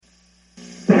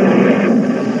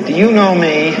Do you know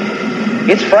me?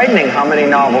 It's frightening how many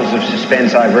novels of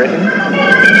suspense I've written.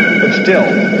 But still,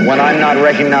 when I'm not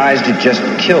recognized, it just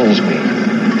kills me.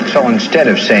 So instead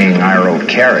of saying I wrote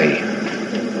Carrie,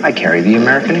 I carry the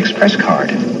American Express card.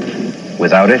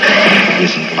 Without it,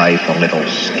 isn't life a little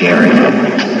scary?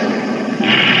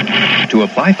 To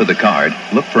apply for the card,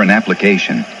 look for an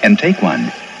application and take one.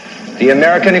 The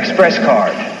American Express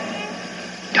card.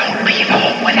 Don't leave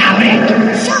home without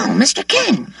it. So, Mr.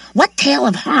 King, what tale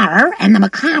of horror and the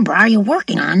macabre are you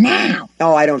working on now?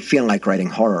 Oh, I don't feel like writing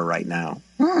horror right now.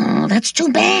 Oh, that's too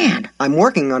bad. I'm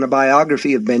working on a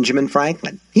biography of Benjamin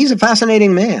Franklin. He's a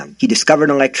fascinating man. He discovered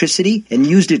electricity and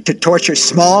used it to torture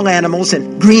small animals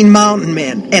and Green Mountain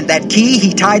men. And that key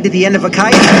he tied to the end of a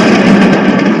kite,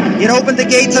 it opened the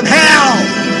gates of hell!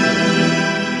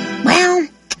 Well,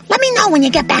 let me know when you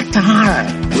get back to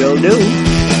horror. Will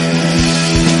do.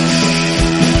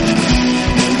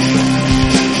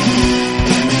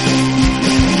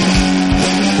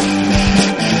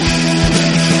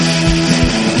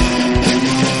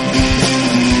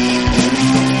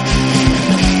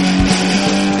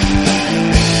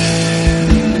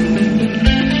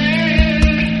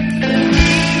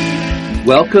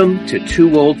 Welcome to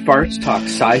Two Old Farts Talk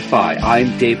Sci-Fi.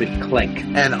 I'm David Klink.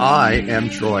 And I am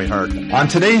Troy Harkin. On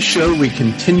today's show, we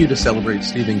continue to celebrate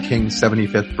Stephen King's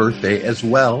 75th birthday, as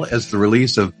well as the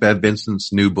release of Bev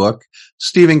Vincent's new book,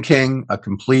 Stephen King, A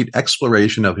Complete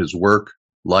Exploration of His Work,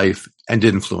 Life, and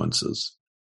Influences.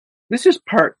 This is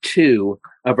part 2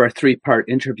 of our 3-part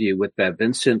interview with Bev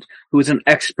Vincent, who is an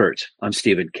expert on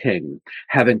Stephen King,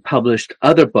 having published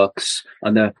other books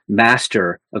on the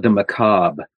master of the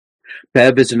macabre.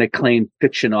 Bev is an acclaimed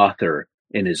fiction author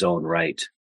in his own right.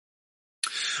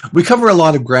 We cover a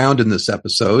lot of ground in this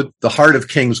episode. The heart of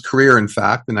King's career, in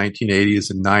fact, the 1980s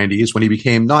and 90s, when he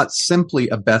became not simply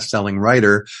a best-selling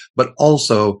writer, but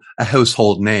also a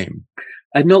household name.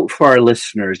 A note for our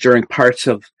listeners, during parts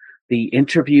of the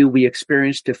interview, we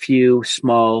experienced a few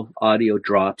small audio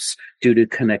drops due to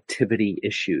connectivity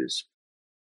issues.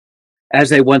 As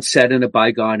they once said in a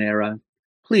bygone era,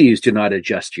 please do not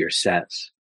adjust your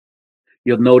sets.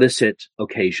 You'll notice it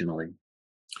occasionally.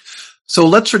 So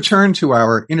let's return to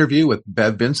our interview with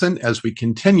Bev Vincent as we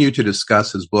continue to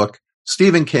discuss his book,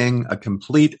 Stephen King, A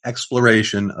Complete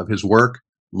Exploration of His Work,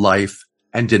 Life,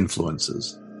 and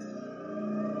Influences.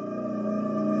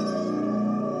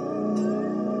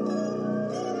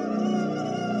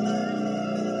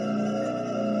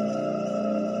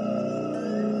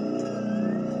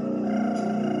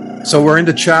 So we're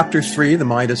into chapter 3, the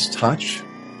Midas Touch,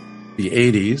 the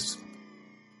 80s.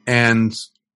 And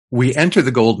we enter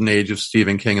the golden age of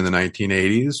Stephen King in the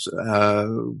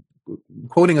 1980s,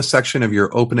 quoting a section of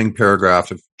your opening paragraph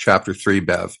of chapter 3,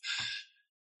 Bev.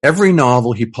 Every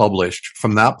novel he published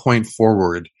from that point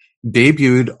forward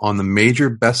debuted on the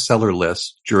major bestseller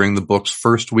list during the book's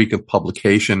first week of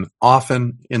publication,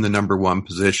 often in the number 1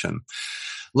 position.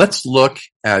 Let's look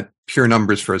at pure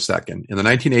numbers for a second. In the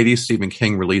 1980s, Stephen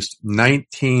King released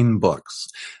 19 books.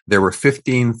 There were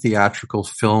 15 theatrical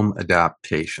film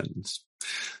adaptations.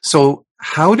 So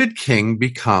how did King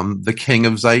become the king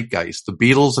of zeitgeist, the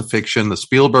Beatles of fiction, the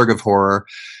Spielberg of horror?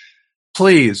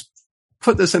 Please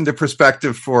put this into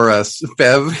perspective for us,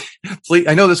 Bev. Please,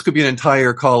 I know this could be an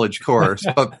entire college course,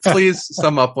 but please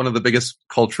sum up one of the biggest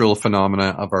cultural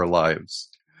phenomena of our lives.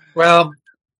 Well,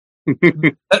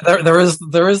 there is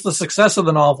the success of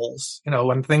the novels. You know,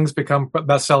 when things become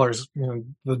bestsellers, you know,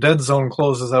 The Dead Zone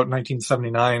closes out in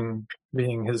 1979,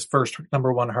 being his first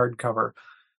number 1 hardcover.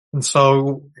 And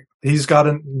so he's got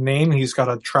a name, he's got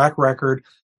a track record.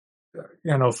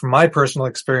 You know, from my personal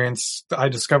experience, I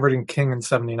discovered in King in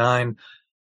 79.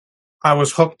 I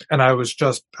was hooked, and I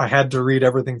had to read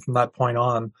everything from that point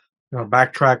on. You know,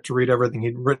 backtrack to read everything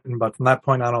he'd written, but from that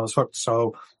point on, I was hooked.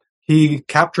 So he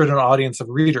captured an audience of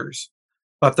readers.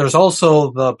 But there's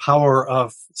also the power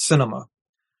of cinema.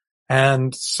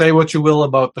 And say what you will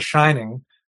about The Shining,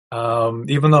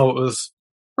 even though it was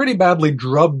pretty badly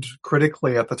drubbed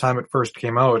critically at the time it first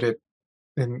came out, it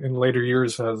in later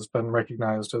years has been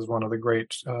recognized as one of the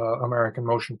great American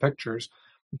motion pictures.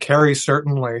 Carrie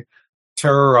certainly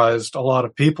terrorized a lot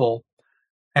of people,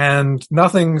 and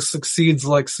nothing succeeds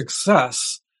like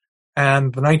success.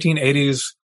 And the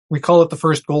 1980s, we call it the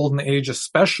first golden age,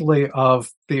 especially of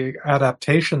the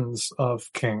adaptations of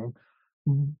King.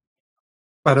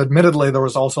 But admittedly, there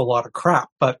was also a lot of crap,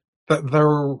 but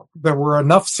there were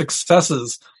enough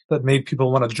successes that made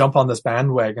people want to jump on this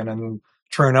bandwagon and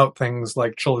churn out things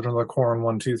like Children of the Corn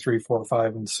 1, 2, 3, 4,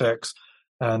 5, and 6,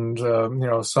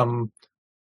 and some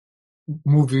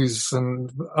movies and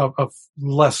of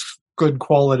less good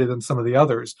quality than some of the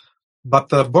others. but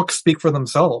the books speak for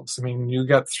themselves. I mean, you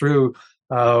get through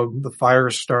the fire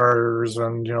starters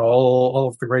and, all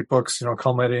of the great books,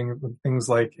 culminating with things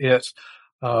like It,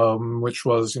 which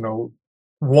was,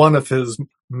 one of his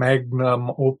magnum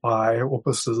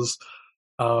opuses.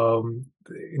 I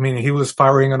mean, he was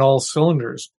firing on all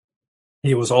cylinders.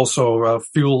 He was also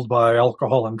fueled by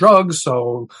alcohol and drugs,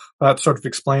 so that sort of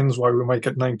explains why we might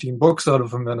get 19 books out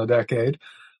of him in a decade.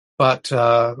 But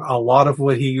a lot of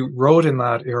what he wrote in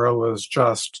that era was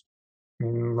just,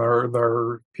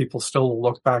 there people still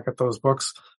look back at those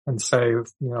books and say,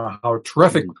 how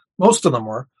terrific most of them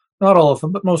were. Not all of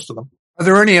them, but most of them. Are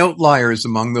there any outliers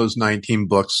among those 19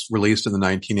 books released in the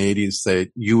 1980s that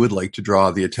you would like to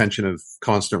draw the attention of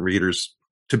constant readers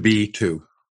to?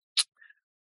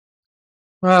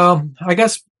 Well, I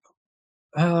guess,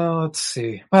 let's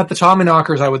see. At the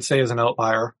Tommyknockers, I would say, is an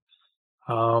outlier.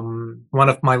 One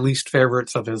of my least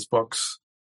favorites of his books.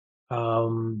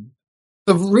 The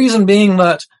reason being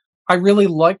that I really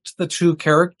liked the two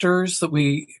characters that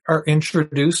we are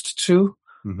introduced to,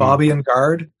 Bobby and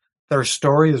Guard. Their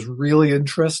story is really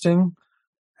interesting.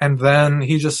 And then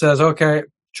he just says, okay,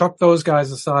 chuck those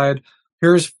guys aside.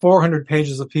 Here's 400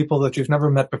 pages of people that you've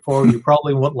never met before, you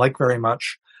probably won't like very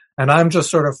much. And I'm just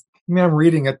sort of, I'm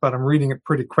reading it, but I'm reading it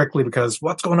pretty quickly because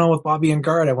what's going on with Bobby and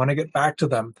Guard? I want to get back to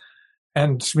them.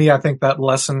 And to me, I think that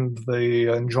lessened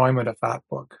the enjoyment of that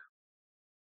book.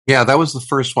 Yeah, that was the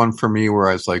first one for me where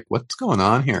I was like, what's going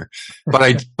on here? But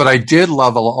I did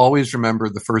love, I'll always remember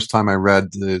the first time I read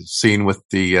the scene with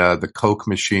the Coke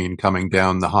machine coming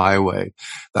down the highway.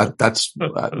 That's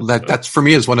for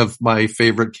me is one of my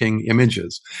favorite King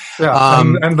images. Yeah.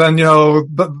 And then,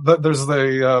 there's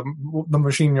the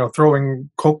machine, throwing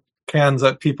Coke cans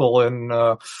at people in,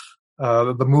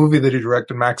 the movie that he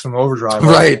directed, Maximum Overdrive,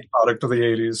 right? Product of the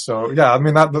 80s. So yeah, I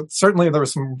mean that certainly there were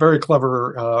some very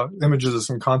clever images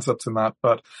and concepts in that,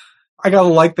 but I gotta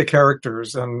like the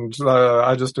characters, and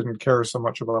I just didn't care so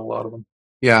much about a lot of them.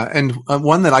 Yeah, and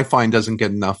one that I find doesn't get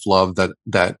enough love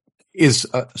that is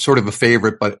sort of a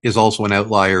favorite, but is also an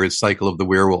outlier is Cycle of the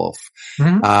Werewolf.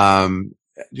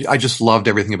 I just loved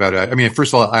everything about it. I mean,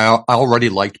 first of all, I already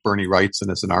liked Bernie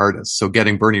Wrightson as an artist, so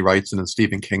getting Bernie Wrightson and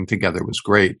Stephen King together was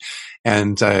great.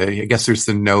 And I guess there's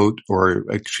the note, or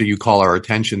actually you call our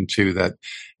attention to that.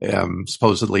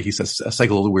 Supposedly, he says, A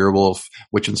Cycle of the Werewolf,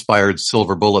 which inspired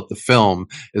Silver Bullet, the film,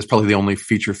 is probably the only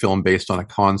feature film based on a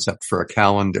concept for a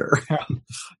calendar.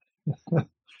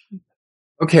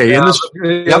 Okay. Yeah,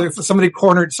 somebody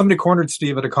cornered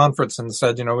Steve at a conference and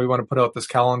said, we want to put out this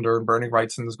calendar and Bernie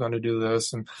Wrightson is going to do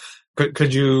this. And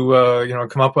could you,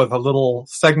 come up with a little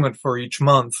segment for each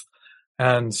month?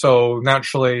 And so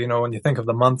naturally, when you think of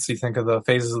the months, you think of the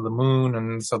phases of the moon.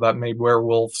 And so that made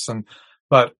werewolves.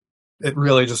 But it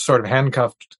really just sort of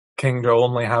handcuffed King to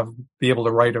only be able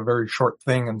to write a very short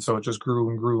thing. And so it just grew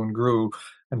and grew and grew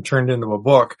and turned into a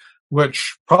book,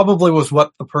 which probably was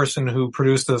what the person who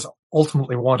produced this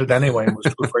ultimately wanted anyway and was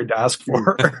too afraid to ask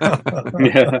for.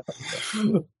 Yeah.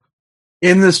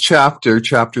 In this chapter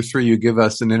 3, you give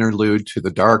us an interlude to The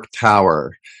Dark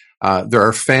Tower. There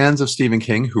are fans of Stephen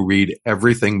King who read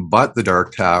everything but The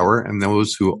Dark Tower, and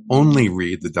those who only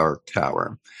read The Dark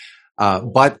Tower.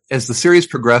 But as the series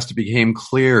progressed, it became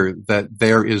clear that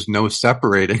there is no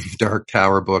separating Dark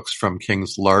Tower books from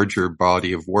King's larger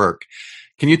body of work.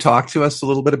 Can you talk to us a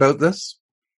little bit about this?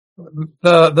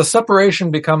 The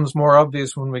separation becomes more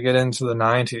obvious when we get into the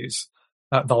 90s.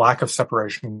 The lack of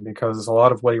separation, because a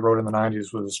lot of what he wrote in the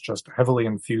 90s was just heavily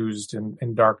infused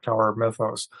in Dark Tower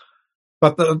mythos.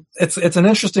 But it's an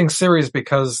interesting series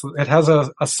because it has a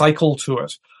cycle to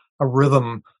it, a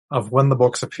rhythm of when the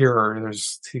books appear.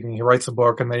 He writes a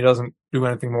book and then he doesn't do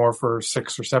anything more for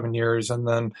 6 or 7 years, and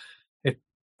then he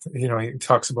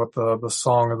talks about the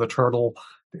Song of the Turtle.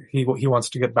 He wants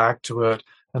to get back to it,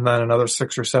 and then another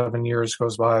 6 or 7 years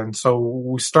goes by. And so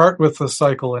we start with the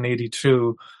cycle in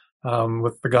 82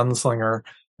 with the Gunslinger,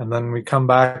 and then we come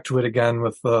back to it again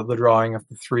with the drawing of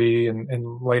the 3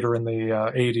 and later in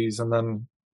the 80s, and then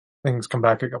things come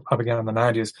back up again in the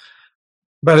 90s.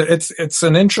 But it's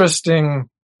an interesting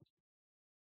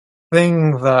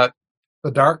thing that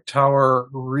the Dark Tower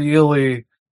really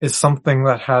is something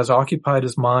that has occupied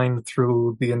his mind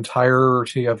through the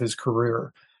entirety of his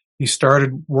career. He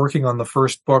started working on the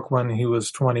first book when he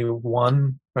was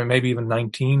 21, or maybe even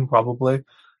 19, probably.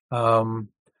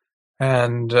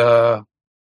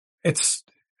 It's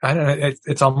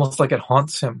almost like it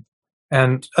haunts him.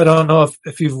 And I don't know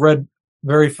if you've read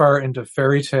very far into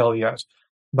fairy tale yet,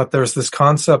 but there's this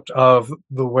concept of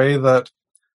the way that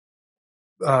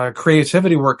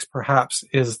creativity works, perhaps,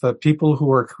 is that people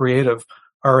who are creative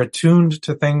are attuned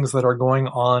to things that are going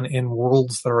on in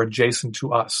worlds that are adjacent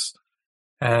to us.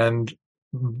 And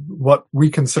what we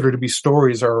consider to be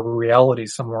stories are a reality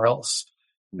somewhere else.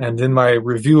 And in my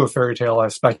review of Fairy Tale, I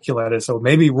speculated, so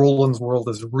maybe Roland's world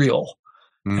is real.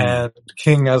 And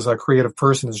King, as a creative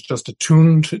person, is just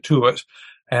attuned to it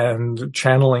and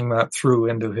channeling that through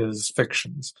into his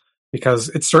fictions. Because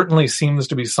it certainly seems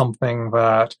to be something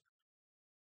that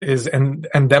is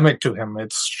endemic to him.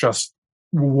 It's just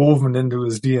woven into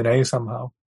his DNA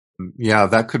somehow. Yeah,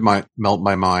 that could melt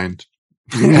my mind.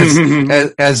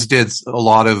 as did a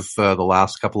lot of the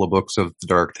last couple of books of The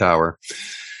Dark Tower.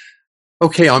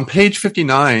 Okay, on page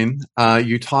 59,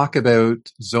 you talk about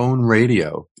zone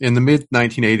radio. In the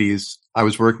mid-1980s, I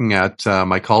was working at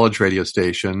my college radio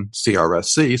station,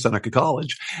 CRSC, Seneca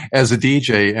College, as a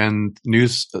DJ and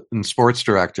news and sports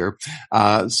director.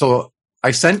 So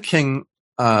I sent King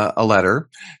a letter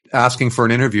asking for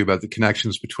an interview about the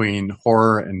connections between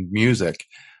horror and music.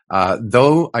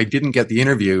 Though I didn't get the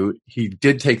interview, he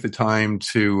did take the time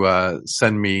to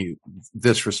send me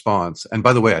this response. And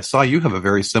by the way, I saw you have a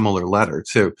very similar letter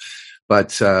too.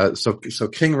 But so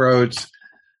King wrote,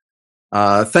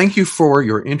 thank you for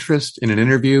your interest in an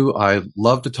interview. I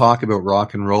love to talk about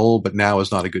rock and roll, but now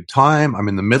is not a good time. I'm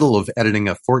in the middle of editing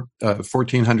a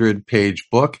 1,400-page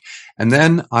book, and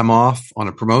then I'm off on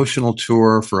a promotional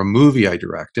tour for a movie I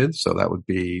directed, so that would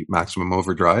be Maximum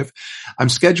Overdrive. I'm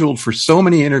scheduled for so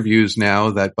many interviews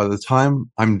now that by the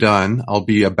time I'm done, I'll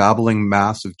be a babbling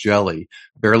mass of jelly,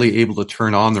 barely able to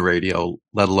turn on the radio,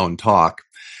 let alone talk.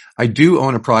 I do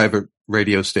own a private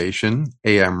radio station,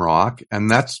 AM Rock,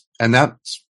 and that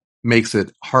makes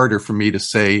it harder for me to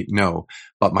say no,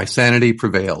 but my sanity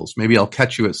prevails. Maybe I'll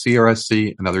catch you at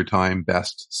CRSC another time.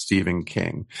 Best, Stephen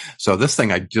King. So this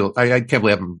thing, I can't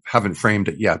believe I haven't framed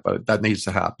it yet, but that needs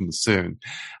to happen soon.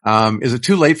 Is it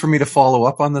too late for me to follow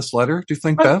up on this letter, do you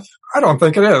think, Bev? I don't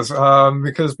think it is,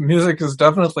 because music is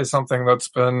definitely something that's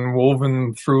been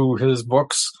woven through his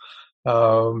books,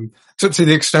 to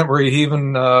the extent where he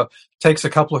even takes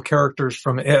a couple of characters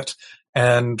from It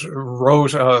and wrote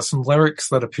some lyrics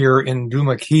that appear in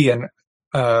Duma Key and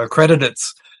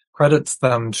credits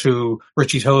them to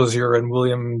Richie Tozier and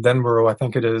William Denborough, I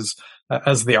think it is,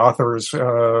 as the authors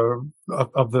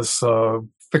of this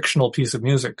fictional piece of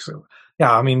music. So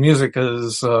yeah, I mean, music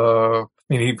is he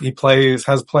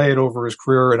has played over his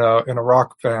career in a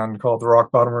rock band called the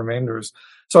Rock Bottom Remainders.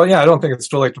 So yeah, I don't think it's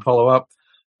too late to follow up.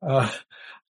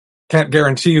 Can't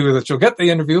guarantee you that you'll get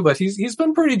the interview, but he's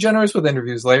been pretty generous with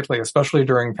interviews lately, especially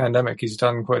during pandemic. He's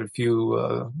done quite a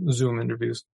few Zoom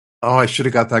interviews. Oh, I should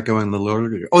have got that going a little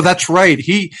earlier. Oh, that's right.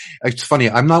 It's funny.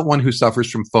 I'm not one who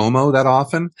suffers from FOMO that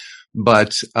often,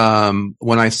 but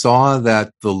when I saw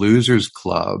that the Losers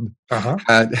Club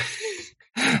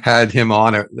had him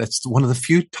on it, that's one of the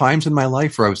few times in my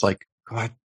life where I was like,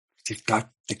 God,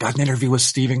 they got an interview with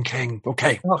Stephen King.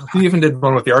 Okay. Well, he even did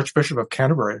one with the Archbishop of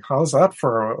Canterbury. How's that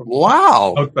for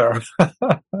wow out there?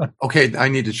 Okay, I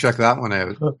need to check that one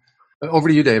out. Over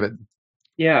to you, David.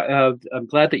 Yeah, I'm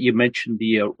glad that you mentioned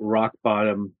the Rock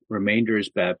Bottom Remainders,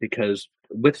 Bev, because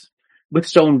with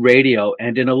Zone Radio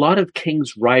and in a lot of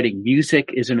King's writing,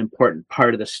 music is an important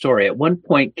part of the story. At one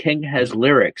point, King has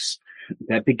lyrics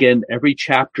that begin every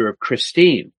chapter of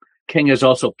Christine. King has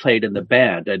also played in the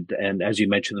band, and as you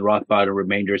mentioned, the Rock Bottom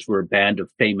Remainders were a band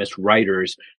of famous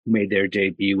writers who made their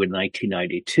debut in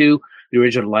 1992. The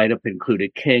original lineup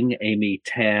included King, Amy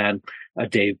Tan,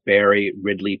 Dave Barry,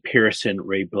 Ridley Pearson,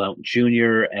 Ray Blount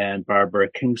Jr., and Barbara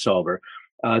Kingsolver.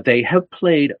 They have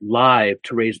played live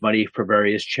to raise money for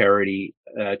various charitable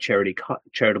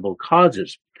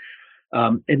causes.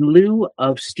 In lieu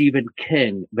of Stephen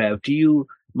King, Bev, do you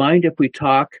mind if we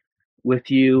talk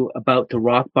with you about the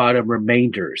Rock Bottom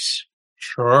Remainders?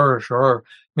 Sure. I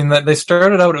mean, they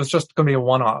started out, it was just going to be a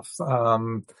one-off.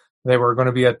 They were going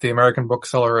to be at the American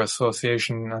Bookseller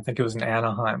Association, I think it was in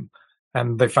Anaheim.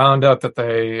 And they found out that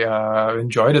they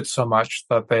enjoyed it so much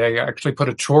that they actually put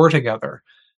a tour together.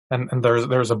 And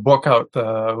there's a book out,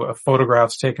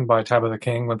 photographs taken by Tabitha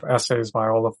King with essays by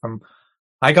all of them.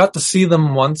 I got to see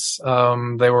them once.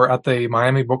 They were at the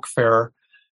Miami Book Fair.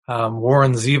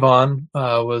 Warren Zevon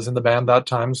was in the band that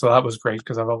time, so that was great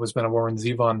because I've always been a Warren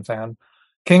Zevon fan.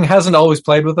 King hasn't always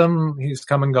played with them. He's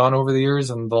come and gone over the years,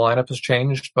 and the lineup has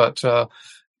changed. But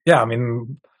yeah, I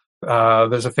mean,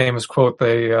 there's a famous quote.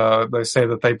 They say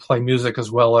that they play music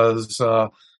as well as I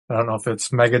don't know if it's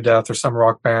Megadeth or some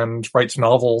rock band writes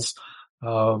novels.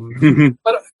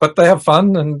 But they have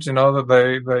fun, and you know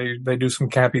that they do some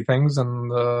campy things,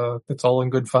 and it's all in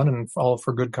good fun and all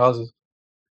for good causes.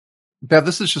 Bev,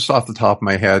 this is just off the top of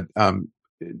my head.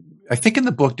 I think in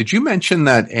the book, did you mention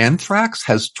that Anthrax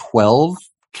has 12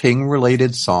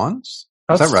 King-related songs.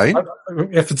 Is that right?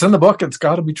 If it's in the book, it's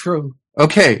got to be true.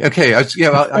 Okay.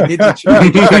 I need to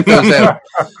check those out.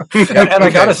 And I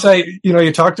got to say,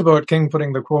 you talked about King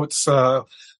putting the quotes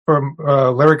from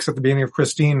lyrics at the beginning of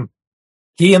Christine.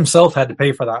 He himself had to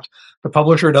pay for that. The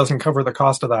publisher doesn't cover the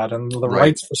cost of that, and the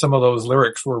rights for some of those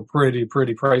lyrics were pretty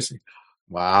pricey.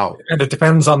 Wow. And it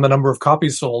depends on the number of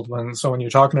copies sold. So when you're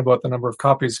talking about the number of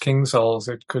copies King sells,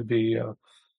 it could be a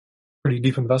pretty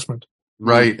deep investment.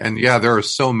 Right. And there are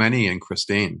so many in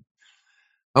Christine.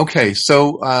 Okay.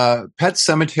 So, Pet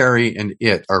Sematary and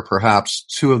It are perhaps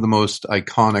two of the most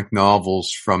iconic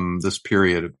novels from this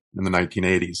period in the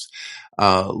 1980s.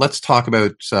 Let's talk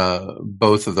about,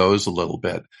 both of those a little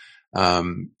bit.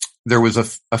 There was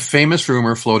a famous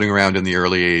rumor floating around in the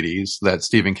early 80s that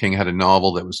Stephen King had a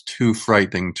novel that was too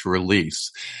frightening to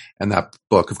release. And that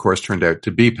book, of course, turned out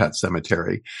to be Pet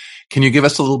Sematary. Can you give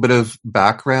us a little bit of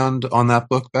background on that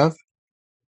book, Bev?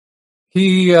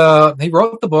 He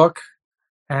wrote the book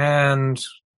and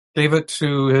gave it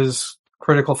to his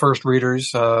critical first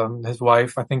readers. His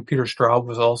wife, I think Peter Straub,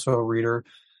 was also a reader.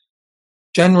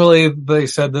 Generally, they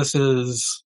said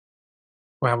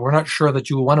we're not sure that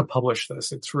you want to publish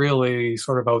this. It's really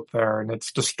sort of out there and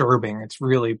it's disturbing. It's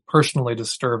really personally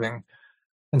disturbing.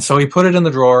 And so he put it in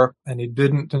the drawer and he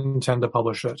didn't intend to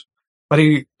publish it. But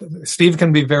Steve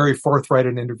can be very forthright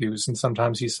in interviews, and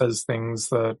sometimes he says things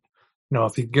that,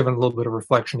 if he'd given a little bit of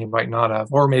reflection, he might not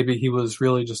have. Or maybe he was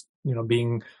really just,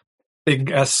 being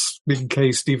big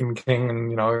K Stephen King,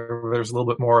 and, there's a little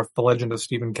bit more of the legend of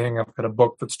Stephen King. I've got a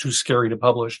book that's too scary to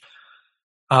publish.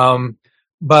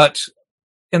 But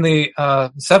in the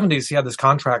 70s, he had this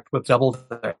contract with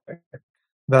Doubleday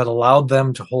that allowed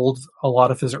them to hold a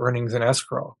lot of his earnings in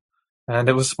escrow. And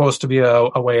it was supposed to be a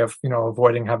way of,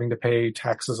 avoiding having to pay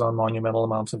taxes on monumental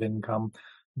amounts of income.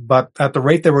 But at the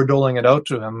rate they were doling it out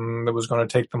to him, it was going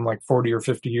to take them like 40 or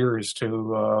 50 years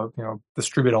to,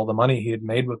 distribute all the money he had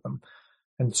made with them.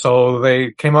 And so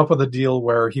they came up with a deal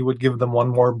where he would give them one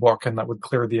more book and that would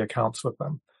clear the accounts with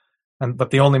them.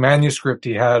 But the only manuscript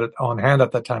he had on hand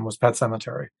at that time was Pet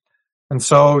Sematary. And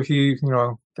so he,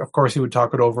 of course he would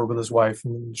talk it over with his wife,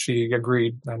 and she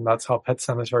agreed. And that's how Pet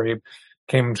Sematary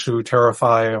came to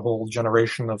terrify a whole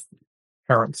generation of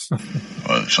parents.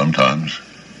 Well, sometimes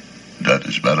that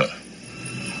is better.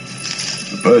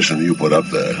 The person you put up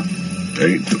there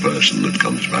ain't the person that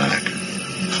comes back.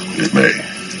 It may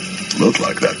look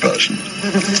like that person,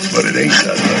 but it ain't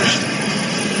that person.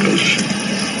 Because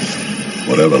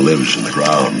whatever lives in the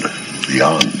ground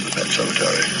beyond the Pet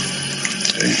Cemetery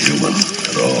ain't human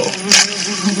at all.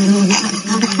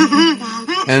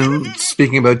 And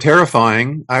speaking about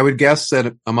terrifying, I would guess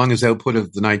that among his output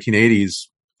of the 1980s,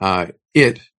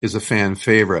 It is a fan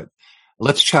favorite.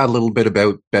 Let's chat a little bit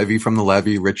about Bevy from the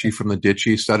Levee, Richie from the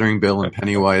Ditchy, Stuttering Bill, and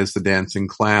Pennywise the Dancing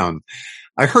Clown.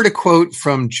 I heard a quote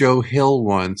from Joe Hill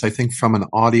once, I think from an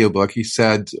audiobook. He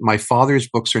said, "My father's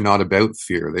books are not about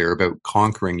fear. They're about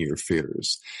conquering your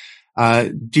fears."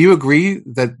 Do you agree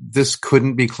that this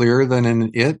couldn't be clearer than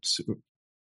in It?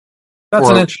 That's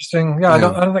an interesting, I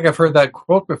don't think I've heard that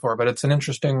quote before, but it's an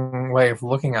interesting way of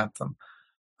looking at them.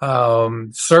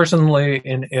 Certainly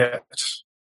in It,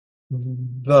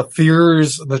 the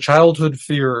fears, the childhood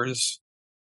fears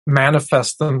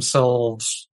manifest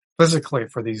themselves physically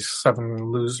for these 7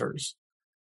 losers.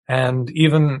 And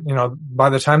even, by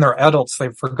the time they're adults,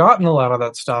 they've forgotten a lot of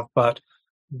that stuff, but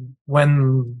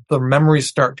when the memories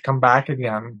start to come back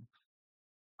again,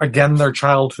 their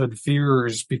childhood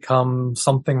fears become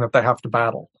something that they have to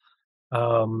battle.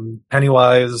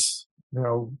 Pennywise,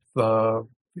 the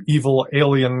evil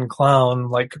alien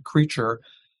clown-like creature,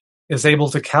 is able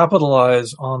to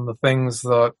capitalize on the things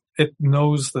that it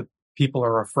knows that people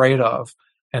are afraid of,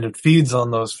 and it feeds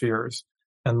on those fears.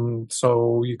 And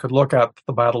so you could look at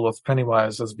the battle with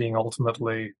Pennywise as being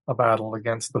ultimately a battle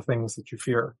against the things that you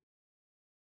fear.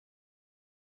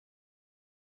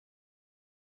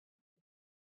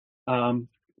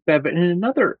 Bev, in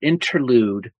another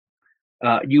interlude,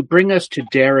 you bring us to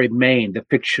Derry, Maine, the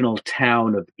fictional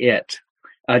town of It.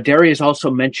 Derry is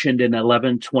also mentioned in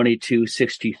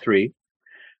 11/22/63,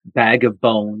 Bag of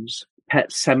Bones,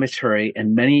 Pet Sematary,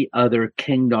 and many other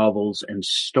King novels and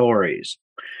stories.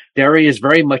 Derry is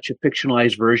very much a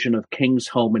fictionalized version of King's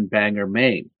home in Bangor,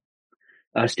 Maine.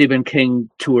 Stephen King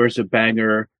tours of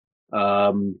Bangor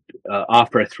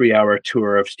offer a 3-hour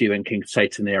tour of Stephen King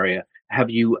sites in the area. Have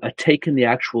you taken the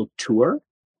actual tour?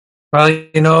 Well,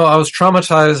 I was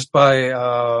traumatized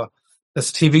by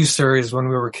this TV series when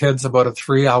we were kids about a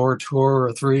 3-hour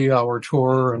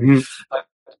tour, and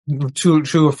I'm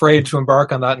too afraid to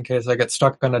embark on that in case I get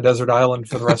stuck on a desert island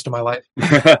for the rest of my life.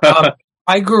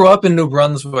 I grew up in New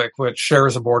Brunswick, which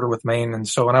shares a border with Maine, and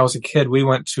so when I was a kid, we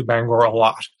went to Bangor a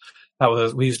lot.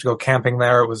 We used to go camping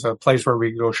there. It was a place where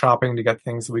we could go shopping to get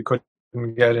things that we couldn't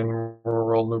get in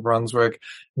rural New Brunswick.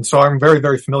 And so I'm very,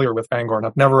 very familiar with Bangor, and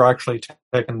I've never actually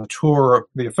taken the tour,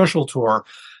 the official tour,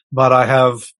 but I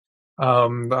have,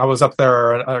 I was up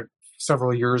there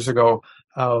several years ago,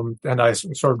 and I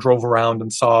sort of drove around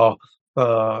and saw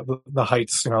the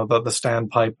heights, the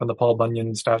standpipe and the Paul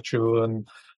Bunyan statue, and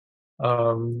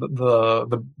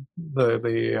the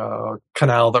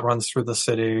canal that runs through the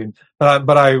city.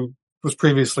 But I was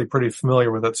previously pretty familiar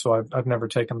with it, so I've never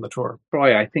taken the tour.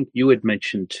 Troy, I think you had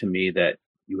mentioned to me that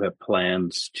you have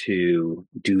plans to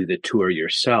do the tour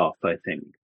yourself, I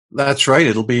think. That's right.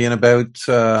 It'll be in about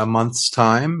a month's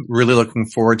time. Really looking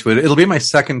forward to it. It'll be my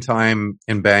second time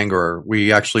in Bangor.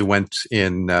 We actually went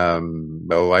in,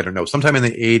 sometime in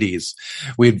the 80s.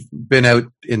 We'd been out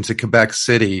into Quebec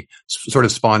City, sort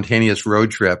of spontaneous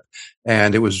road trip,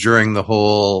 and it was during the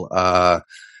whole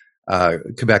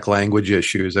Quebec language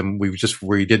issues, and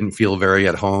we didn't feel very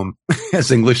at home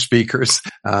as English speakers.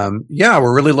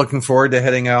 We're really looking forward to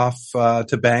heading off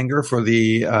to Bangor for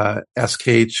the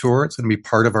SK tour. It's going to be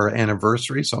part of our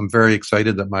anniversary, so I'm very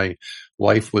excited that my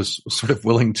wife was sort of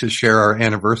willing to share our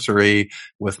anniversary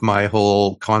with my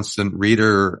whole constant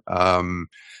reader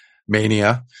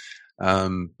mania.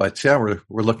 We're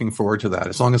looking forward to that.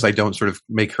 As long as I don't sort of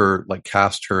make her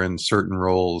cast her in certain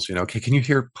roles, okay, can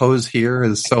you pose here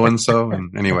as so and so?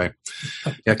 And anyway,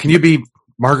 yeah, can you be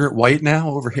Margaret White now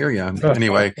over here? Yeah.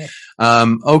 Anyway,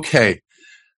 okay.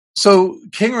 So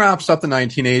King wraps up the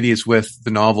 1980s with the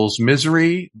novels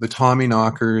Misery, The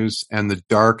Tommyknockers, and The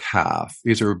Dark Half.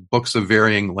 These are books of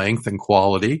varying length and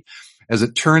quality. As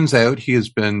it turns out, he has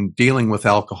been dealing with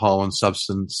alcohol and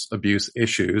substance abuse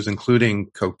issues, including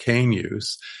cocaine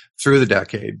use, through the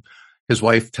decade. His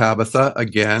wife, Tabitha,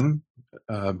 again,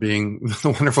 being the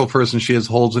wonderful person she is,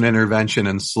 holds an intervention,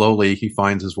 and slowly he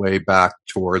finds his way back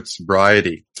towards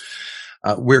sobriety.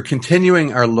 We're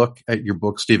continuing our look at your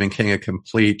book, Stephen King, A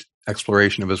Complete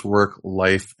Exploration of His Work,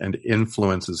 Life, and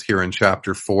Influences, here in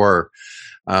Chapter 4.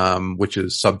 Which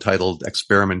is subtitled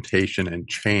Experimentation and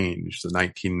Change, the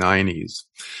 1990s.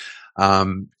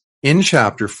 In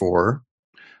Chapter 4,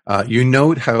 you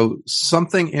note how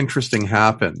something interesting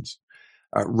happened.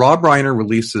 Rob Reiner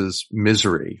releases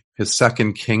Misery, his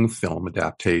second King film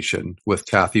adaptation, with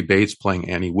Kathy Bates playing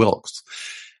Annie Wilkes.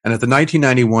 And at the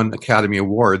 1991 Academy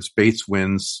Awards, Bates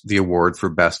wins the award for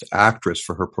Best Actress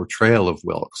for her portrayal of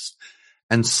Wilkes.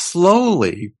 And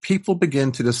slowly, people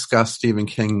begin to discuss Stephen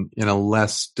King in a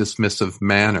less dismissive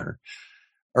manner.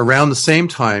 Around the same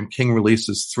time, King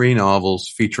releases 3 novels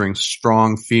featuring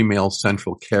strong female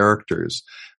central characters.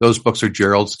 Those books are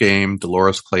Gerald's Game,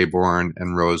 Dolores Claiborne,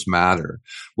 and Rose Madder,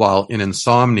 while in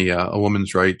Insomnia, a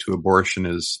woman's right to abortion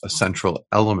is a central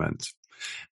element.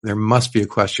 There must be a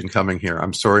question coming here.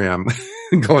 I'm sorry I'm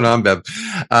going on, Bev.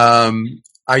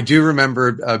 I do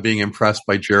remember being impressed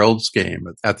by Gerald's Game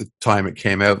at the time it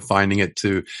came out, finding it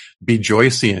to be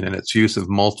Joycean in its use of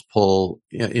multiple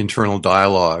internal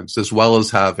dialogues, as well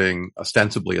as having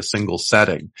ostensibly a single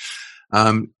setting.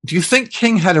 Do you think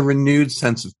King had a renewed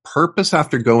sense of purpose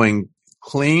after going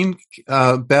clean,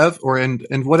 Bev?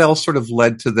 And what else sort of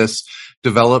led to this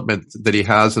development that he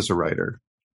has as a writer?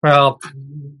 Well,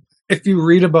 if you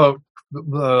read about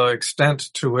the extent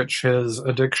to which his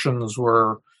addictions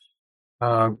were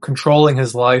controlling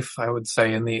his life, I would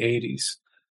say, in the 80s,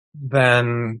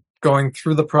 then going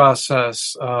through the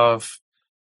process of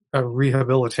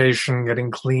rehabilitation,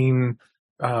 getting clean,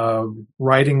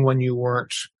 writing when you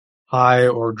weren't high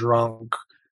or drunk,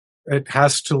 it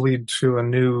has to lead to a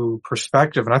new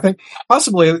perspective. And I think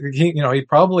possibly he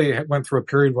probably went through a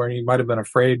period where he might have been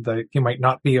afraid that he might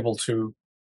not be able to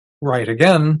write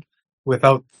again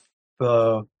without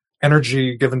the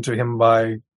energy given to him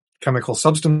by chemical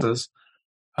substances.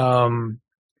 But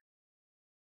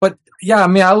yeah, I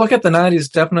mean, I look at the 90s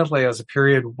definitely as a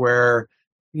period where,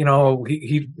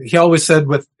 he always said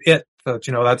with it that,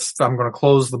 I'm going to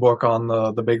close the book on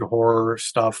the big horror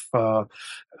stuff.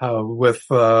 With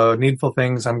Needful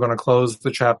Things, I'm going to close the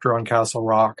chapter on Castle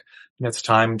Rock, and it's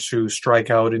time to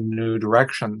strike out in new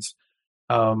directions.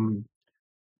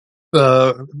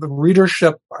 The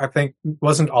readership, I think,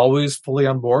 wasn't always fully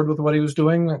on board with what he was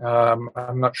doing.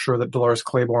 I'm not sure that Dolores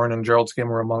Claiborne and Gerald's Game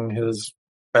were among his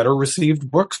better received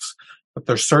books, but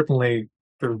they're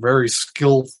very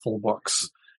skillful books.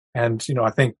 And,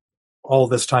 I think all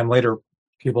this time later,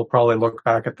 people probably look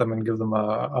back at them and give them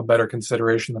a better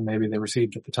consideration than maybe they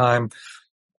received at the time.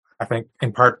 I think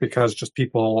in part because just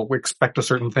people expect a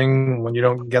certain thing. When you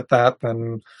don't get that,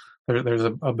 then there's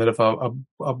a bit of a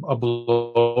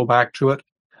blowback to it.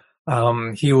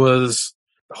 He was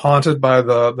haunted by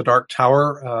the Dark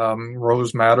Tower.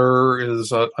 Rose Madder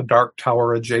is a Dark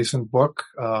Tower adjacent book.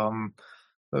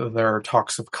 There are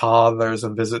talks of Ka. There's a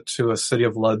visit to a city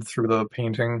of Lud through the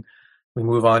painting. We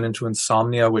move on into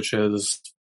Insomnia, which is,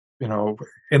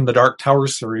 in the Dark Tower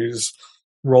series,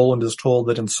 Roland is told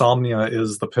that Insomnia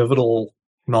is the pivotal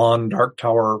non-Dark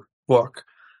Tower book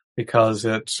because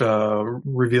it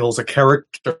reveals a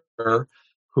character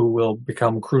who will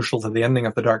become crucial to the ending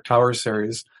of the Dark Tower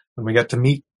series, and we get to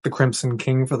meet the Crimson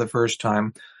King for the first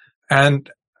time. And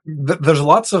there's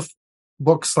lots of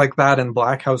books like that in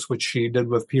Black House, which he did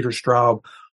with Peter Straub,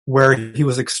 where he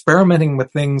was experimenting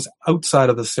with things outside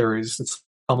of the series. It's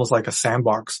almost like a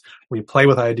sandbox where you play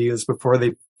with ideas before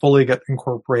they fully get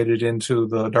incorporated into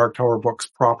the Dark Tower books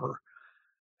proper.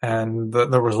 And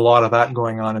there was a lot of that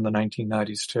going on in the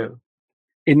 1990s too.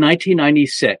 In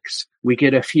 1996, we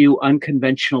get a few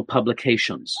unconventional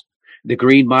publications. The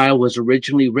Green Mile was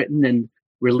originally written and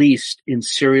released in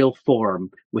serial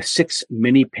form, with 6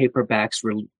 mini paperbacks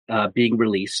being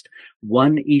released,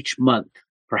 one each month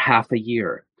for half a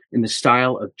year, in the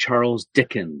style of Charles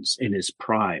Dickens in his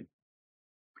prime.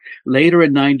 Later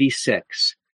in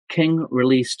 96, King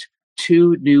released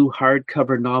 2 new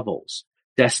hardcover novels.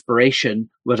 Desperation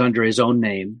was under his own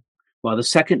name, while the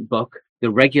second book,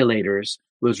 The Regulators,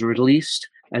 was released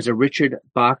as a Richard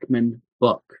Bachman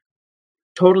book.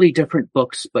 Totally different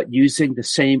books, but using the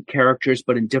same characters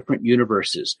but in different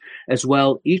universes. As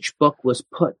well, each book was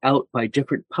put out by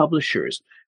different publishers,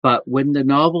 but when the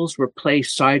novels were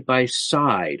placed side by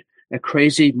side, a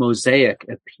crazy mosaic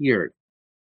appeared.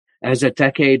 As a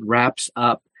decade wraps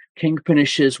up, King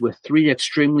finishes with 3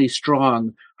 extremely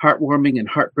strong, heartwarming and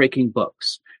heartbreaking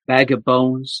books: Bag of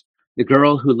Bones, The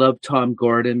Girl Who Loved Tom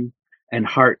Gordon, and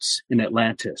Hearts in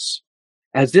Atlantis.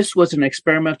 As this was an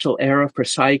experimental era for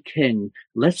Cy King,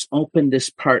 let's open this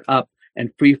part up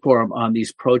and freeform on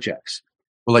these projects.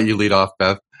 We'll let you lead off,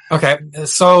 Bev. Okay,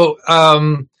 so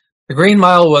The Green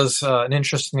Mile was an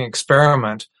interesting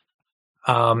experiment.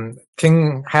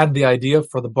 King had the idea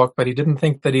for the book, but he didn't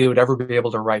think that he would ever be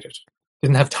able to write it.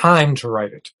 Didn't have time to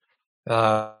write it.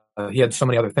 He had so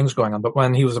many other things going on. But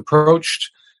when he was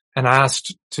approached and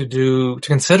asked to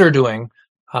consider doing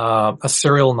a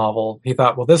serial novel, he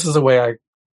thought, well, this is a way I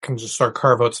can just sort of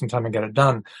carve out some time and get it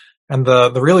done. And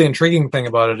the really intriguing thing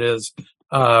about it is,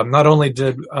 not only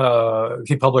did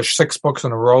he publish 6 books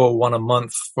in a row, one a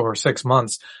month for 6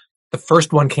 months, the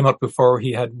first one came out before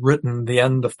he had written the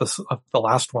end of the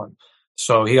last one.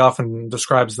 So he often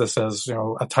describes this as,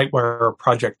 a tightwire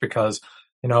project because,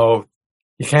 the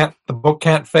book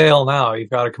can't fail now. You've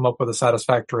got to come up with a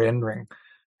satisfactory ending.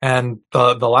 And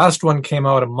the last one came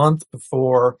out a month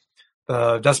before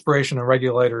the Desperation and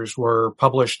Regulators were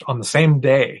published on the same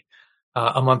day,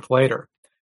 a month later.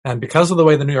 And because of the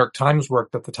way the New York Times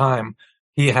worked at the time,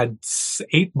 he had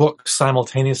 8 books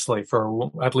simultaneously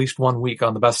for at least 1 week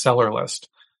on the bestseller list.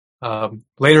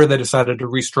 Later, they decided to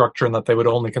restructure and that they would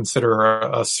only consider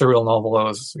a serial novel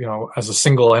as a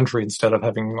single entry instead of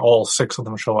having all 6 of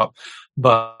them show up.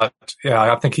 But yeah,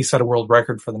 I think he set a world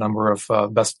record for the number of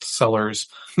bestsellers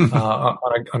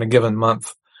on a given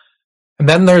month. And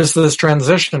then there's this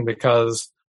transition because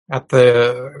at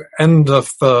the end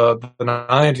of the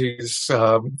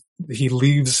 90s, he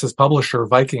leaves his publisher,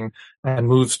 Viking, and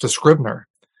moves to Scribner.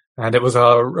 And it was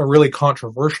a really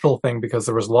controversial thing because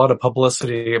there was a lot of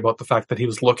publicity about the fact that he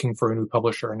was looking for a new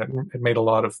publisher, and it made a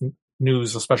lot of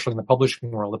news, especially in the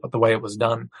publishing world, about the way it was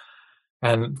done.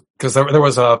 And because there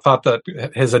was a thought that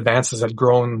his advances had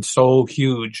grown so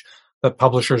huge that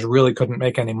publishers really couldn't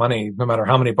make any money, no matter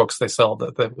how many books they sell,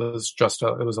 that it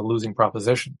was a losing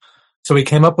proposition. So he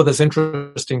came up with this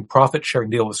interesting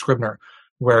profit-sharing deal with Scribner,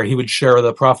 where he would share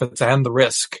the profits and the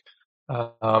risk,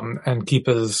 and keep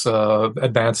his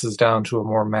advances down to a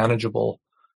more manageable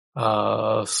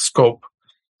scope.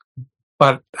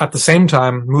 But at the same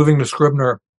time, moving to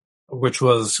Scribner, which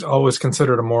was always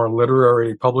considered a more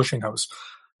literary publishing house,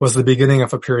 was the beginning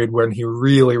of a period when he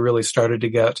really, really started to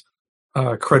get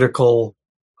critical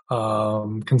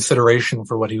consideration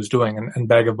for what he was doing. And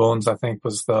Bag of Bones, I think,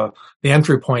 was the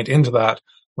entry point into that,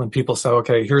 when people say,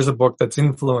 okay, here's a book that's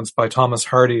influenced by Thomas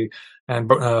Hardy and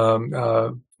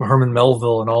Herman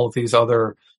Melville and all of these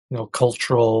other,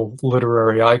 cultural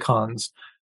literary icons.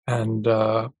 And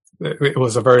it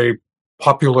was a very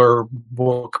popular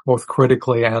book, both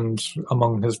critically and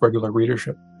among his regular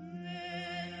readership.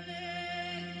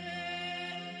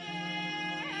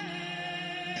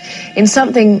 In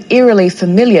something eerily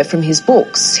familiar from his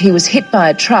books, he was hit by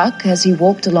a truck as he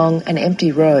walked along an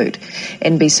empty road.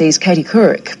 NBC's Katie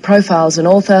Couric profiles an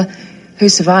author who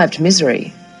survived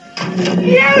misery. You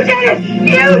did it!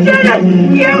 You did it!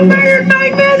 You murdered my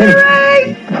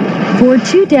misery! For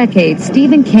 2 decades,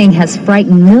 Stephen King has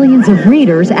frightened millions of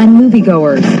readers and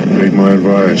moviegoers. Take my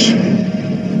advice.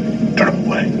 Turn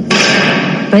away.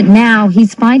 But now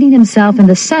he's finding himself in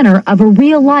the center of a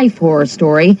real-life horror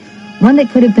story, one that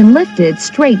could have been lifted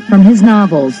straight from his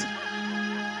novels.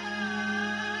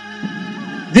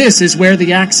 This is where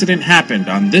the accident happened,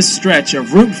 on this stretch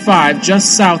of Route 5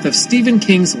 just south of Stephen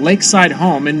King's lakeside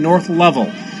home in North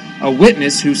Lovell. A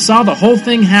witness who saw the whole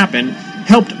thing happen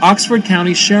helped Oxford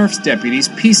County Sheriff's deputies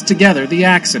piece together the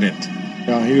accident.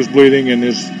 He was bleeding and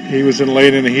he was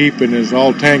laid in a heap and is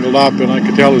all tangled up, and I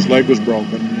could tell his leg was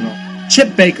broken.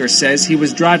 Chip Baker says he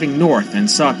was driving north and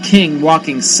saw King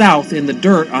walking south in the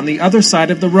dirt on the other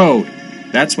side of the road.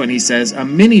 That's when he says a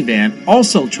minivan,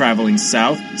 also traveling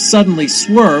south, suddenly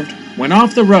swerved, went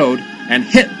off the road, and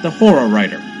hit the horror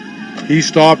writer. He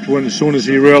stopped as soon as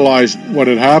he realized what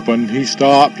had happened. He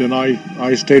stopped, and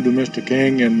I stayed with Mr.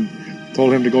 King and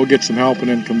told him to go get some help and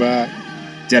then come back.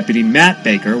 Deputy Matt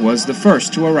Baker was the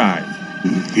first to arrive.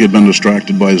 He had been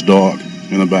distracted by his dog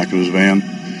in the back of his van.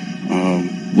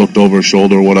 Looked over his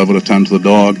shoulder or whatever to tend to the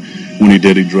dog. When he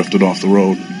did, he drifted off the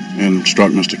road and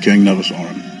struck Mr. King, never saw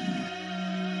him.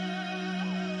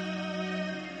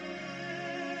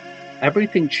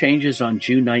 Everything changes on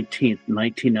June 19th,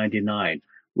 1999.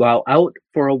 While out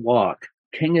for a walk,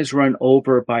 King is run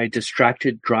over by a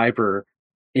distracted driver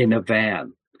in a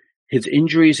van. His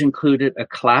injuries included a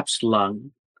collapsed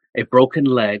lung, a broken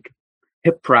leg,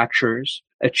 hip fractures,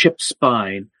 a chipped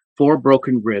spine, 4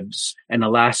 broken ribs, and a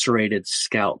lacerated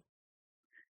scalp.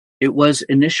 It was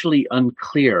initially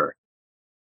unclear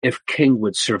if King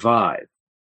would survive.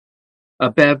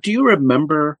 Bev, do you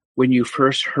remember when you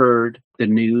first heard the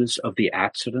news of the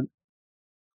accident?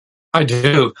 I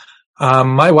do.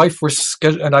 My wife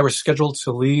and I were scheduled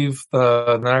to leave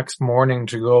the next morning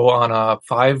to go on a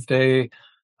 5-day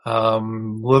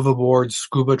live-aboard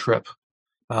scuba trip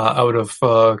out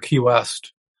of Key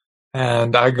West.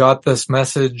 And I got this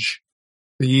message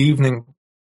the evening.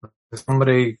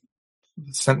 Somebody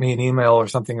sent me an email or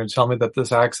something to tell me that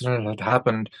this accident had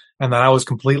happened, and that I was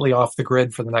completely off the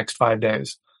grid for the next 5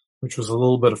 days, which was a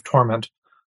little bit of torment.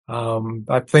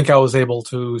 I think I was able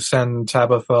to send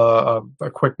Tabitha a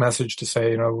quick message to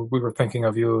say, we were thinking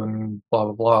of you and blah,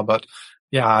 blah, blah. But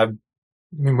yeah, I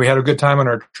mean, we had a good time on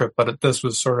our trip, but this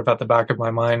was sort of at the back of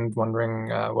my mind, wondering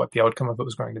what the outcome of it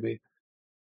was going to be.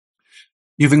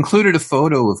 You've included a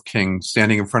photo of King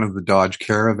standing in front of the Dodge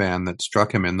Caravan that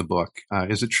struck him in the book.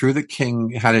 Is it true that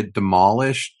King had it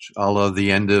demolished, a la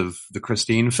the end of the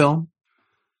Christine film?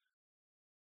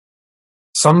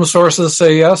 Some sources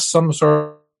say yes, some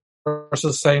sources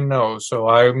say no. So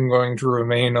I'm going to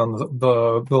remain on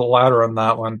the latter on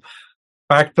that one.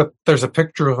 The fact that there's a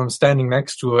picture of him standing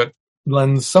next to it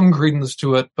lends some credence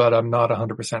to it, but I'm not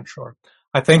 100% sure.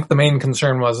 I think the main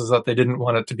concern was that they didn't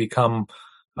want it to become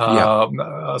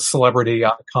a celebrity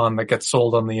icon that gets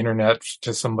sold on the internet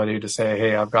to somebody to say,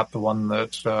 hey, I've got the one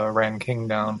that ran King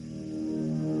down.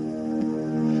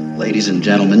 Ladies and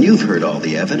gentlemen, you've heard all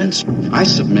the evidence. I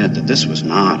submit that this was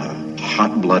not a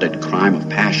hot-blooded crime of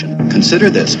passion. Consider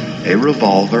this. A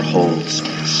revolver holds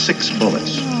 6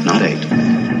 bullets, not 8.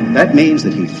 That means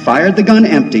that he fired the gun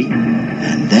empty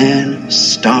and then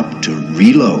stopped to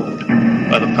reload.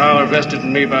 By the power vested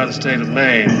in me by the state of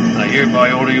Maine, I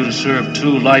hereby order you to serve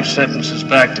 2 life sentences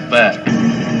back to back,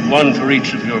 1 for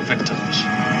each of your victims.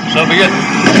 So be it.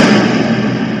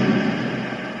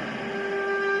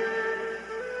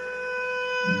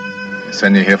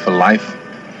 Send you here for life?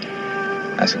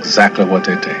 That's exactly what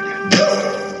they take.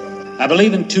 I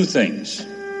believe in 2 things.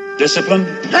 Discipline.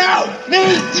 Help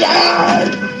me,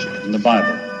 Dad! And the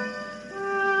Bible.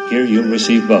 Here you'll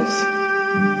receive both.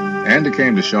 Andy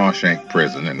came to Shawshank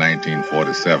Prison in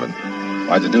 1947.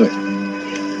 Why'd you do it?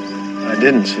 I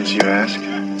didn't, since you asked.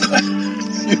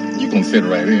 You can fit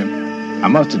right in. I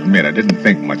must admit, I didn't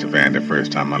think much of Andy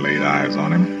first time I laid eyes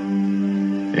on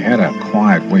him. He had a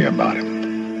quiet way about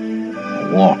him.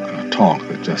 A walk and a talk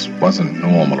that just wasn't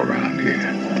normal around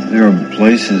here. There are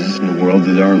places in the world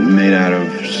that aren't made out of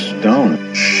stone.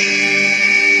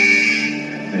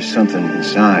 There's something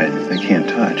inside they can't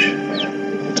touch. What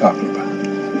are you talking about?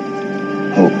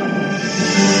 Hope.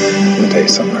 Let me tell you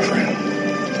something, my friend.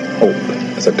 Hope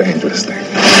is a dangerous thing.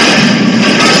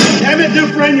 Damn it,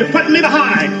 Dufresne, you're putting me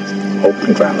behind. Hope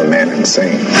can drive a man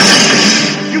insane.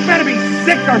 You better be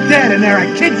sick or dead in there, I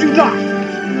kid you not.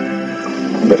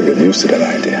 You better get used to that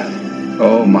idea.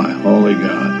 Oh, my holy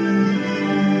God.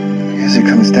 I guess it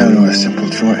comes down to a simple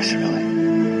choice, really.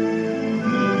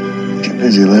 Get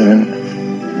busy living,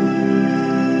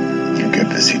 or get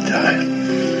busy dying.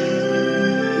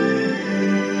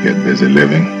 Get busy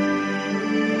living,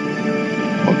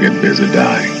 or get busy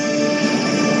dying.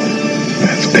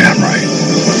 That's damn right.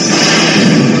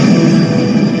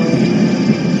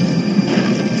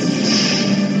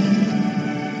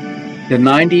 The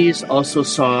 90s also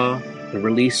saw the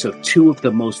release of two of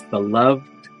the most beloved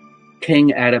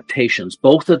King adaptations,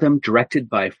 both of them directed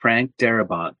by Frank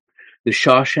Darabont, The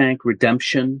Shawshank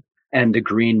Redemption and The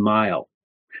Green Mile.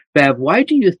 Bev, why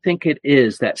do you think it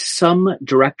is that some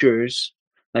directors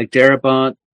like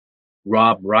Darabont,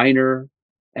 Rob Reiner,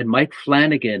 and Mike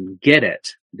Flanagan get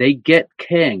it? They get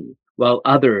King, while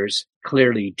others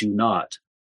clearly do not.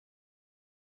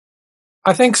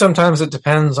 I think sometimes it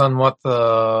depends on what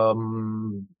the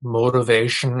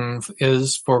motivation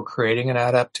is for creating an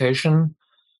adaptation.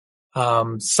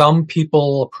 Some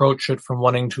people approach it from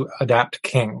wanting to adapt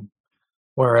King,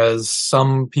 whereas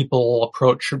some people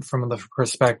approach it from the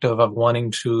perspective of wanting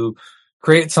to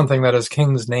create something that has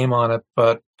King's name on it,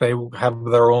 but they have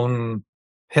their own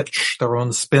pitch, their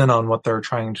own spin on what they're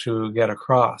trying to get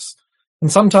across.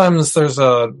 And sometimes there's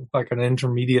an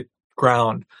intermediate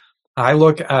ground. I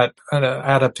look at an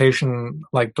adaptation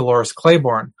like Dolores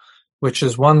Claiborne, which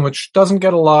is one which doesn't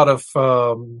get a lot of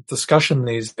discussion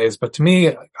these days, but to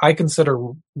me, I consider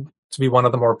to be one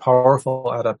of the more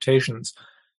powerful adaptations.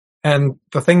 And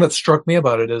the thing that struck me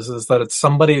about it is that it's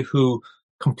somebody who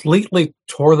completely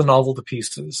tore the novel to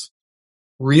pieces,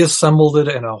 reassembled it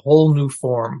in a whole new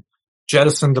form,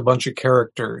 jettisoned a bunch of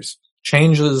characters,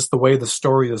 changes the way the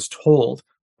story is told,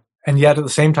 and yet at the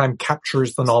same time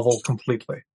captures the novel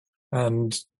completely.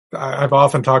 And I've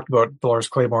often talked about Dolores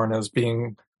Claiborne as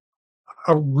being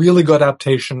a really good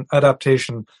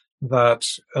adaptation that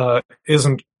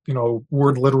isn't,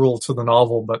 word literal to the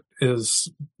novel, but is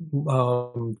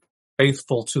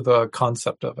faithful to the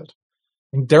concept of it.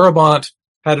 And Darabont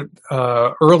had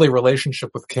an early relationship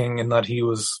with King in that he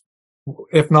was,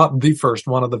 if not the first,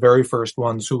 one of the very first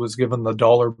ones who was given the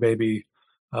Dollar Baby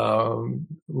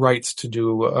rights to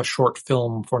do a short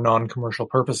film for non-commercial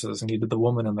purposes, and he did The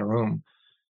Woman in the Room.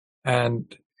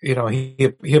 And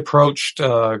he approached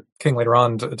King later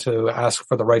on to ask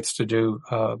for the rights to do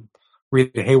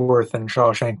Rita Hayworth and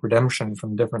Shawshank Redemption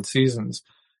from different seasons.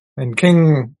 And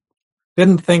King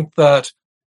didn't think that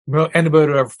anybody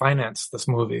would ever finance this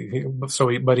movie,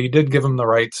 but he did give him the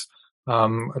rights.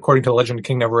 According to legend,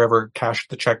 King never ever cashed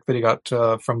the check that he got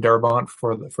from Darabont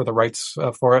for the rights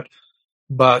for it.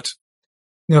 But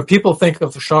people think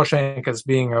of The Shawshank as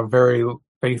being a very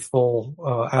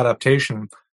faithful adaptation.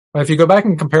 If you go back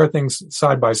and compare things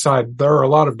side by side, there are a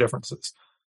lot of differences.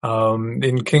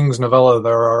 In King's novella,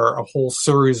 there are a whole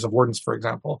series of wardens, for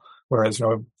example, whereas,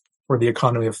 for the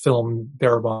economy of film,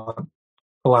 Darabont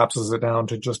collapses it down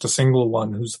to just a single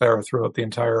one who's there throughout the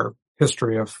entire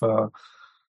history of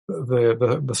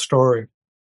the story.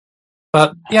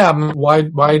 But yeah,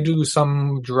 why do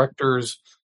some directors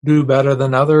do better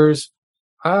than others?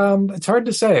 It's hard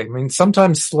to say. I mean,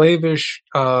 sometimes slavish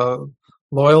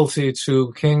loyalty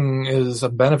to King is a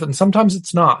benefit, and sometimes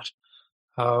it's not.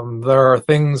 There are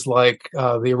things like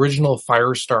the original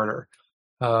Firestarter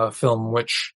film,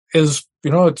 which is,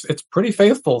 it's pretty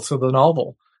faithful to the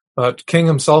novel, but King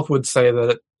himself would say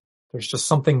that there's just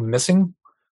something missing.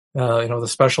 The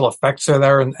special effects are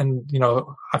there, and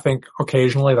I think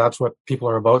occasionally that's what people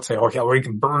are about. Say, okay, we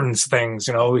can burn things,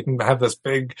 we can have this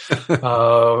big,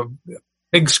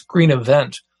 big screen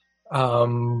event.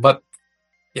 But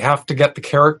you have to get the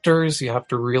characters, you have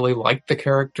to really like the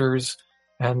characters,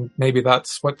 and maybe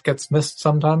that's what gets missed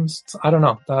sometimes. I don't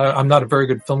know. I'm not a very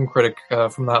good film critic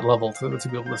from that level to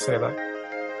be able to say that.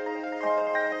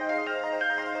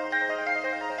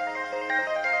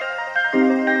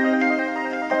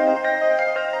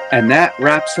 And that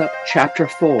wraps up Chapter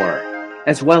 4,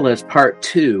 as well as Part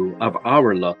 2 of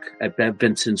our look at Bev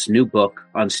Vincent's new book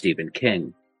on Stephen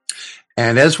King.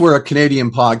 And as we're a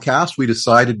Canadian podcast, we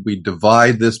decided we'd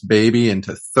divide this baby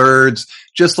into thirds,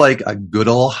 just like a good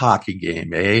old hockey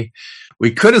game, eh?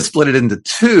 We could have split it into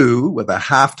two with a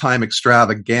halftime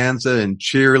extravaganza and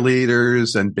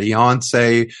cheerleaders and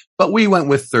Beyonce, but we went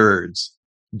with thirds.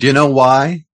 Do you know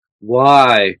why?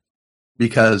 Why?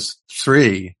 Because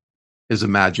 3 is a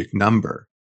magic number.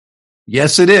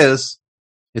 Yes, it is.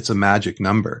 It's a magic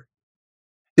number.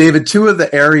 David, 2 of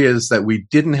the areas that we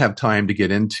didn't have time to get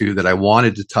into that I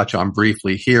wanted to touch on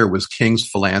briefly here was King's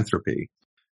philanthropy.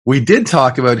 We did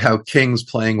talk about how King's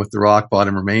playing with the Rock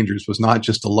Bottom Remainders was not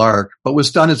just a lark, but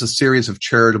was done as a series of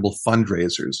charitable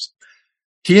fundraisers.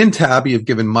 He and Tabby have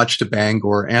given much to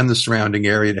Bangor and the surrounding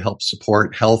area to help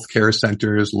support health care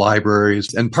centers,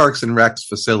 libraries, and parks and recs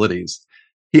facilities.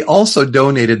 He also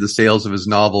donated the sales of his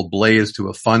novel Blaze to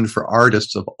a fund for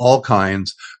artists of all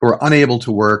kinds who are unable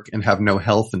to work and have no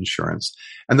health insurance.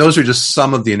 And those are just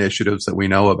some of the initiatives that we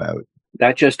know about.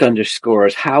 That just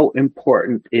underscores how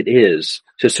important it is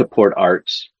to support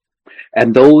arts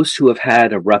and those who have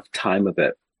had a rough time of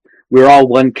it. We're all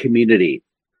one community,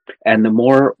 and the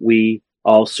more we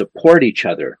all support each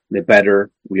other, the better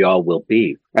we all will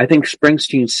be. I think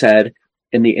Springsteen said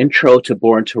in the intro to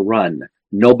Born to Run,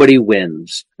 nobody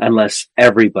wins unless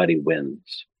everybody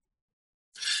wins.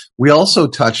 We also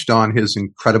touched on his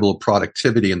incredible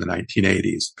productivity in the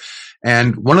 1980s.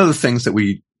 And one of the things that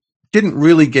we didn't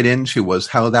really get into was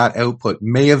how that output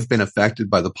may have been affected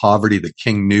by the poverty that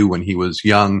King knew when he was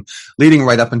young, leading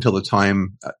right up until the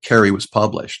time Carrie was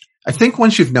published. I think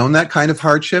once you've known that kind of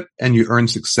hardship and you earn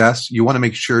success, you want to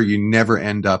make sure you never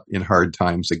end up in hard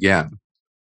times again.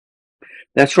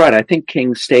 That's right. I think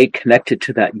King stayed connected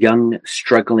to that young,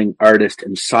 struggling artist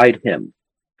inside him,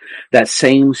 that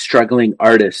same struggling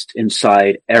artist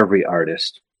inside every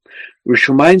artist, which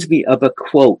reminds me of a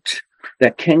quote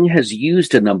that King has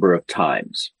used a number of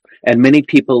times, and many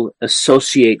people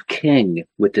associate King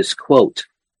with this quote.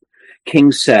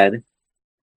 King said,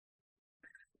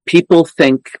 "People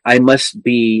think I must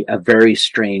be a very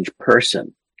strange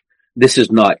person. This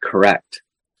is not correct.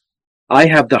 I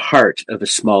have the heart of a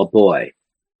small boy.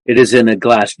 It is in a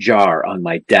glass jar on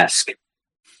my desk."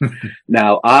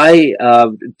 Now, I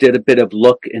did a bit of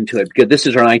look into it because this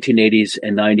is our 1980s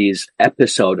and 90s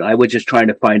episode. I was just trying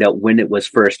to find out when it was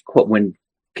when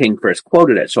King first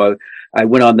quoted it. So I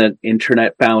went on the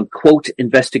internet, found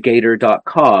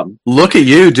quoteinvestigator.com. Look at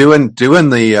you doing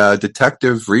the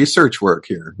detective research work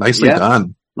here. Nicely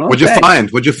done. Well, What'd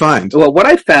you find? Well, what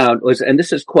I found was, and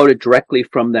this is quoted directly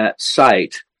from that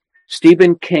site,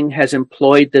 Stephen King has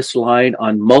employed this line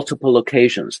on multiple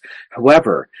occasions.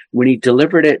 However, when he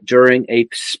delivered it during a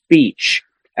speech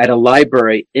at a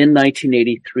library in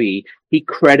 1983, he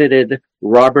credited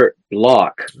Robert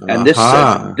Bloch. And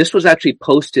this was actually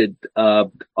posted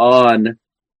on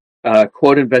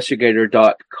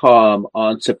quoteinvestigator.com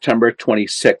on September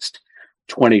 26th,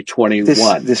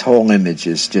 2021. This whole image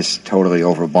is just totally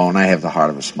overblown. I have the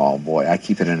heart of a small boy. I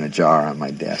keep it in a jar on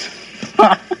my desk.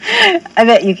 I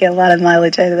bet you get a lot of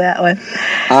mileage out of that one.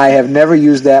 I have never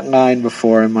used that line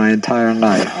before in my entire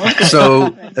life. So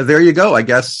there you go. I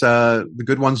guess the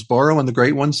good ones borrow and the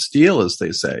great ones steal, as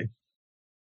they say.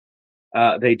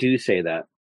 They do say that.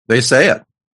 They say it.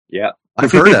 Yeah.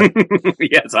 I've heard it.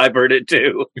 Yes, I've heard it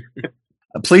too.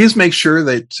 Please make sure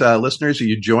that listeners,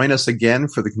 you join us again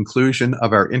for the conclusion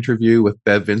of our interview with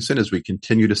Bev Vincent as we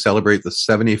continue to celebrate the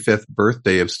 75th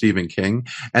birthday of Stephen King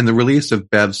and the release of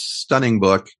Bev's stunning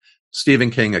book,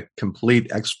 Stephen King, A Complete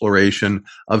Exploration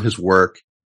of His Work,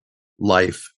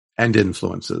 Life, and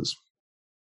Influences.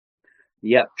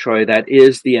 Yep, Troy, that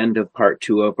is the end of part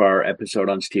 2 of our episode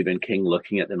on Stephen King,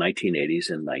 looking at the 1980s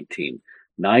and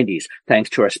 1990s. Thanks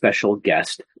to our special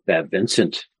guest, Bev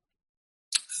Vincent.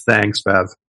 Thanks, Bev.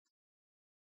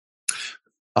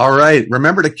 All right.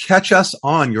 Remember to catch us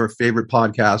on your favorite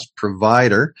podcast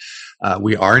provider.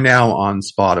 We are now on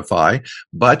Spotify,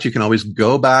 but you can always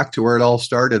go back to where it all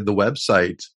started, the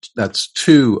website. That's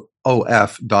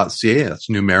 2of.ca. That's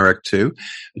numeric 2.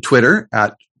 Twitter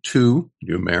at 2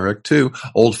 numeric 2.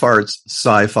 Old Farts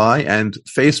Sci-Fi, and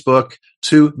Facebook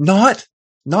to not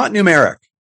numeric.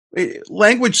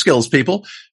 Language skills, people.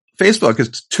 Facebook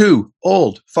is 2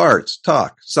 Old Farts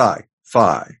Talk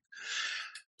Sci-Fi.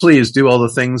 Please do all the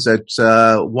things that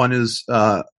one is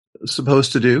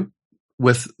supposed to do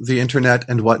with the internet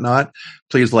and whatnot.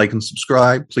 Please like and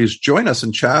subscribe. Please join us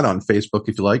and chat on Facebook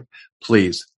if you like.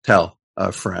 Please tell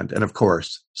a friend. And of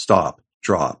course, stop,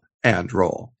 drop, and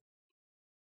roll.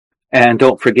 And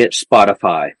don't forget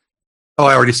Spotify. Oh,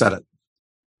 I already said it.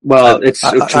 Well, it's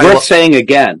worth saying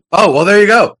again. Oh, well, there you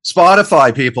go.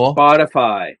 Spotify, people.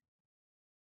 Spotify.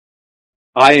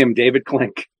 I am David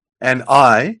Klink. And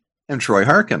I am Troy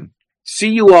Harkin. See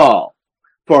you all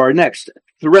for our next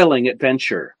thrilling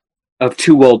adventure of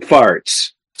 2 Old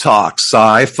Farts Talk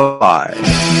Sci-Fi.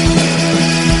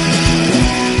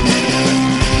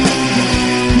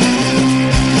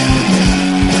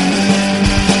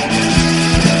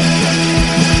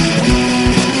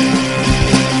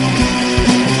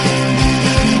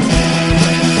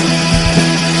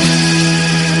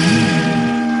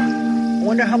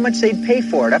 How much they'd pay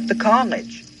for it up to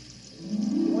college.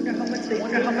 Wonder how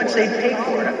much they'd pay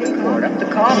for it up to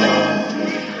college.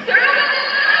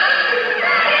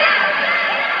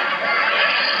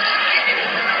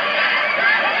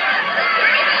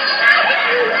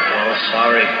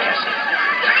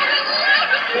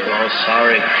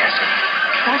 sorry, Cassie.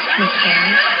 Trust me, Ken.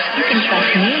 You can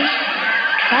trust me.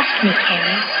 Trust me, Ken.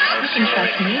 You can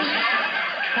trust me.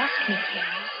 Trust me,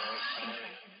 Ken.